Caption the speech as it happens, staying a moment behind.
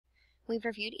We've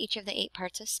reviewed each of the 8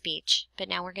 parts of speech, but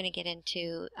now we're going to get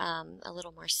into a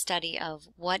little more study of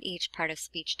what each part of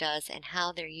speech does and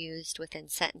how they're used within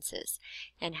sentences,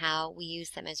 and how we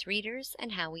use them as readers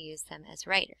and how we use them as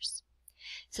writers.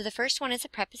 So the first one is a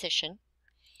preposition.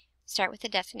 Start with the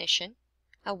definition: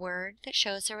 a word that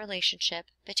shows a relationship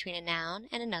between a noun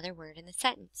and another word in the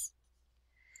sentence.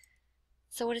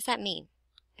 So what does that mean?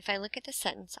 If I look at the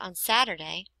sentence, on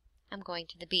Saturday, I'm going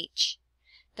to the beach.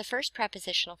 The first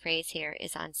prepositional phrase here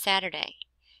is on Saturday.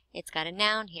 It's got a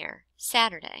noun here,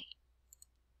 Saturday.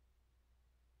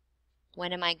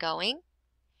 When am I going?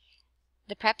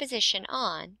 The preposition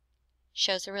on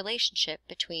shows a relationship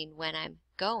between when I'm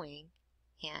going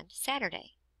and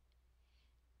Saturday.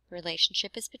 The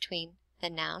relationship is between the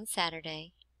noun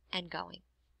Saturday and going.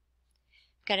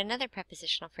 Got another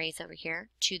prepositional phrase over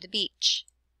here, to the beach.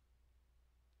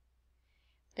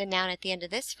 The noun at the end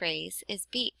of this phrase is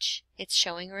beach. It's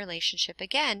showing a relationship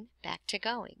again back to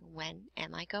going. When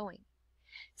am I going?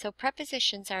 So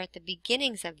prepositions are at the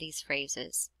beginnings of these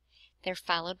phrases. They're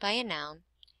followed by a noun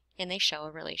and they show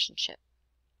a relationship.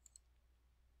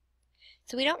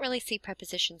 So we don't really see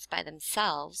prepositions by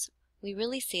themselves. We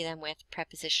really see them with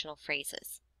prepositional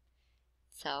phrases.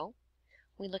 So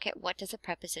we look at, what does a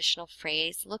prepositional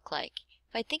phrase look like?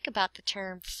 If I think about the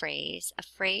term phrase, a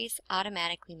phrase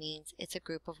automatically means it's a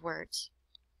group of words.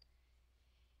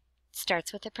 It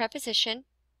starts with a preposition,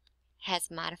 has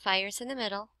modifiers in the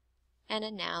middle, and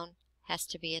a noun has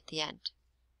to be at the end.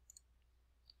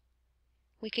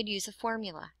 We could use a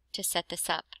formula to set this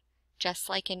up. Just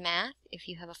like in math, if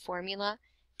you have a formula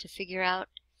to figure out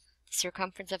the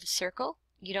circumference of a circle,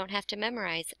 you don't have to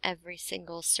memorize every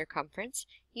single circumference.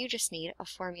 You just need a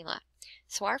formula.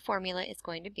 So our formula is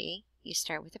going to be, you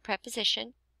start with a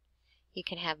preposition, you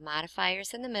can have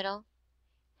modifiers in the middle,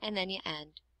 and then you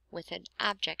end with an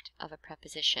object of a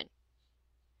preposition.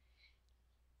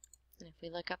 And if we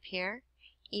look up here,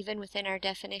 even within our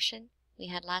definition, we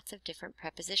had lots of different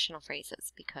prepositional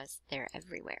phrases because they're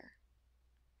everywhere.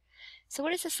 So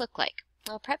what does this look like?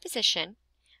 Well, a preposition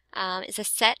is a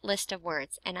set list of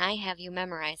words, and I have you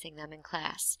memorizing them in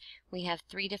class. We have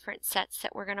 3 different sets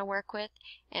that we're going to work with,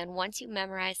 and once you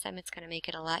memorize them, it's going to make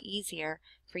it a lot easier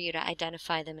for you to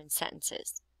identify them in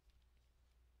sentences.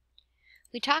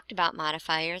 We talked about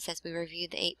modifiers as we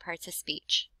reviewed the 8 parts of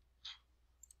speech.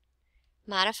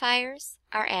 Modifiers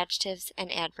are adjectives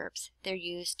and adverbs. They're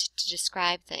used to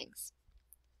describe things.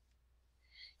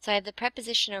 So I have the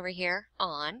preposition over here,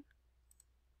 on,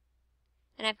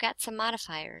 and I've got some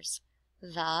modifiers.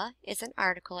 The is an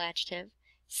article adjective.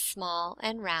 Small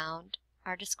and round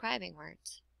are describing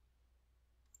words.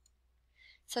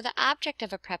 So the object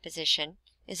of a preposition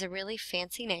is a really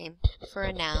fancy name for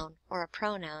a noun or a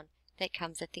pronoun that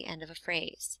comes at the end of a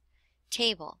phrase.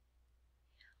 Table.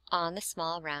 On the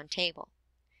small round table.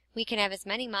 We can have as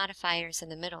many modifiers in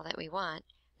the middle that we want.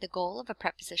 The goal of a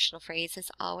prepositional phrase is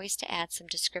always to add some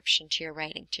description to your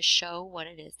writing to show what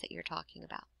it is that you're talking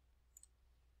about.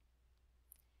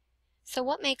 So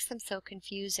what makes them so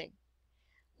confusing?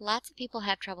 Lots of people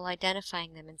have trouble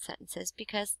identifying them in sentences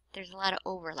because there's a lot of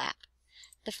overlap.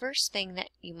 The first thing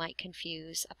that you might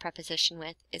confuse a preposition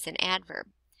with is an adverb.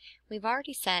 We've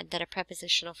already said that a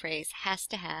prepositional phrase has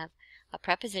to have a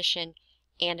preposition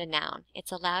and a noun.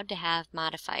 It's allowed to have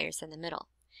modifiers in the middle.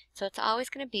 So it's always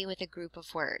going to be with a group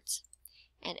of words.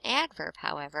 An adverb,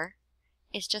 however,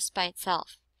 is just by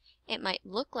itself. It might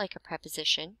look like a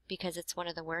preposition because it's one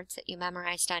of the words that you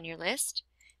memorized on your list,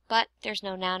 but there's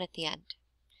no noun at the end.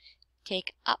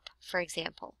 Take up, for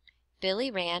example. Billy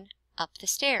ran up the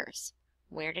stairs.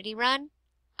 Where did he run?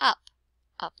 Up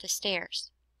the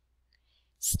stairs.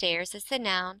 Stairs is the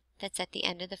noun that's at the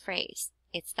end of the phrase.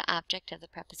 It's the object of the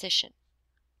preposition.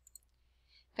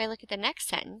 If I look at the next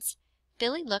sentence,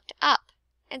 Billy looked up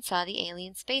and saw the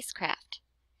alien spacecraft.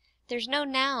 There's no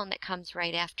noun that comes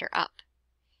right after up.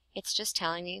 It's just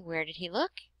telling me, where did he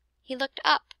look? He looked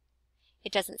up.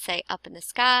 It doesn't say up in the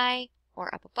sky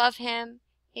or up above him.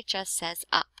 It just says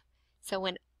up. So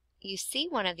when you see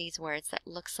one of these words that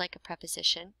looks like a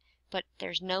preposition, but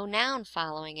there's no noun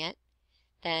following it,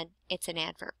 then it's an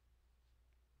adverb.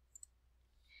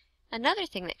 Another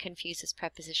thing that confuses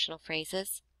prepositional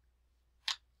phrases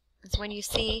is when you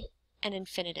see an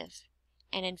infinitive.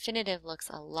 An infinitive looks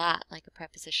a lot like a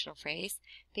prepositional phrase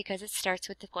because it starts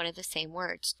with one of the same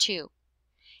words, to.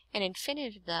 An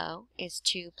infinitive, though, is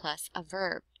to plus a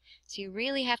verb. So you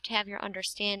really have to have your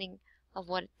understanding of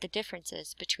what the difference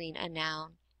is between a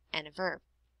noun and a verb.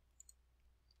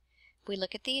 If we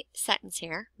look at the sentence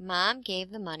here, Mom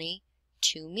gave the money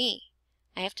to me.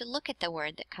 I have to look at the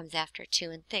word that comes after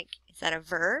to and think, is that a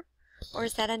verb or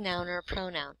is that a noun or a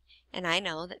pronoun? And I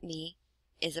know that me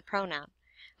is a pronoun.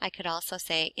 I could also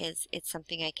say, is it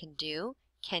something I can do?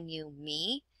 Can you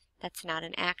me? That's not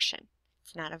an action.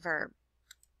 It's not a verb.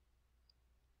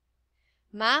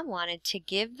 Mom wanted to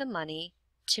give the money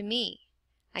to me.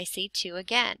 I see to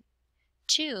again.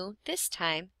 To, this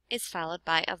time, is followed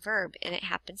by a verb, and it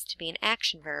happens to be an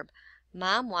action verb.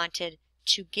 Mom wanted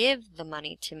to give the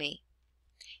money to me.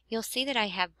 You'll see that I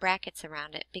have brackets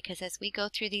around it because as we go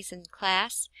through these in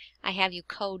class, I have you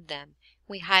code them.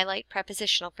 We highlight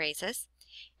prepositional phrases,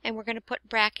 and we're going to put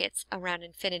brackets around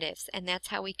infinitives, and that's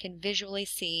how we can visually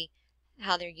see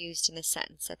how they're used in the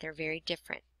sentence, that they're very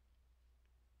different.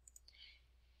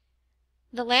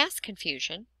 The last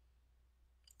confusion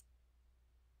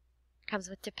comes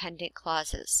with dependent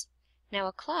clauses. Now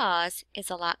a clause is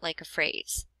a lot like a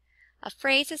phrase. A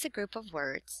phrase is a group of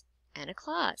words, and a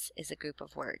clause is a group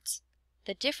of words.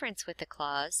 The difference with a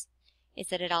clause is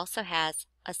that it also has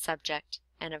a subject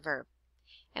and a verb.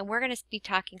 And we're going to be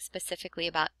talking specifically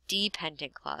about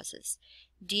dependent clauses.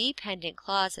 Dependent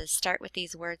clauses start with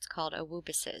these words called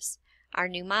awubices, our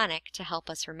mnemonic to help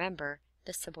us remember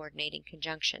the subordinating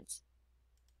conjunctions.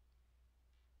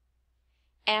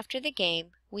 After the game,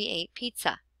 we ate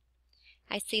pizza.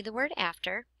 I see the word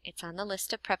after, it's on the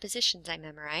list of prepositions I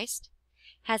memorized,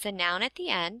 has a noun at the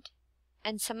end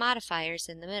and some modifiers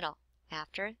in the middle,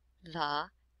 after the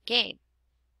game.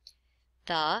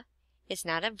 The is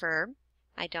not a verb,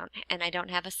 I don't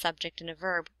have a subject and a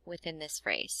verb within this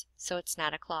phrase, so it's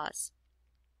not a clause.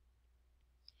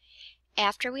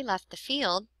 After we left the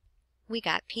field, we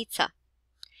got pizza.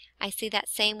 I see that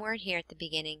same word here at the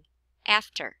beginning,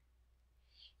 after.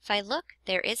 If I look,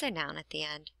 there is a noun at the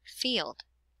end, field.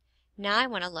 Now I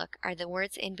want to look, are the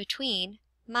words in between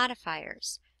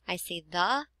modifiers? I see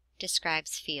the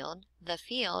describes field, the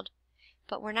field,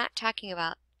 but we're not talking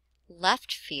about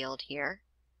left field here.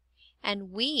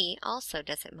 And we also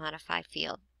doesn't modify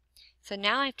field. So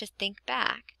now I have to think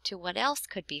back to what else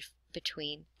could be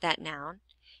between that noun,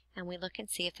 and we look and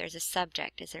see if there's a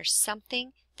subject. Is there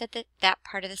something that that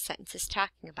part of the sentence is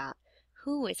talking about?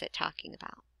 Who is it talking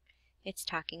about? It's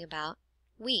talking about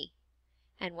we.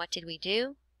 And what did we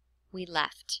do? We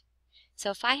left. So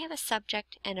if I have a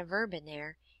subject and a verb in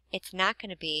there, it's not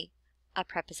going to be a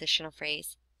prepositional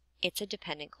phrase. It's a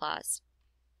dependent clause.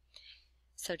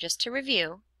 So just to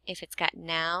review, if it's got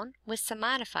noun with some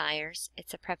modifiers,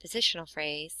 it's a prepositional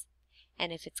phrase.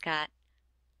 And if it's got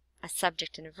a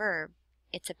subject and a verb,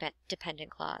 it's a dependent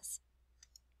clause.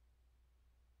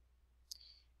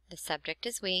 The subject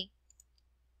is we,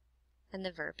 and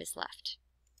the verb is left.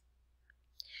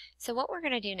 So what we're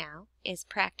going to do now is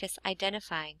practice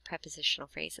identifying prepositional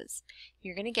phrases.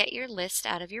 You're going to get your list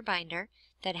out of your binder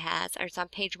that has, or it's on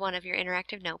page 1 of your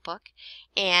interactive notebook,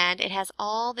 and it has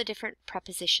all the different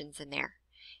prepositions in there.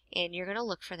 And you're going to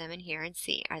look for them in here and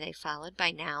see, are they followed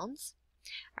by nouns?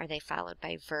 Are they followed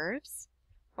by verbs?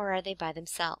 Or are they by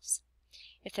themselves?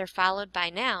 If they're followed by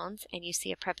nouns and you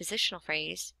see a prepositional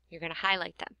phrase, you're going to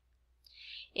highlight them.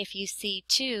 If you see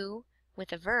to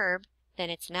with a verb, then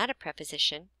it's not a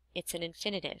preposition, it's an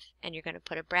infinitive, and you're going to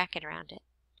put a bracket around it.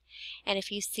 And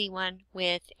if you see one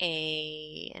with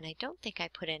a, and I don't think I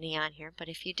put any on here, but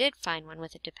if you did find one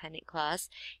with a dependent clause,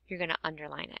 you're going to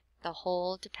underline it, the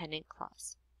whole dependent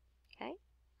clause. Okay?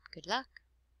 Good luck.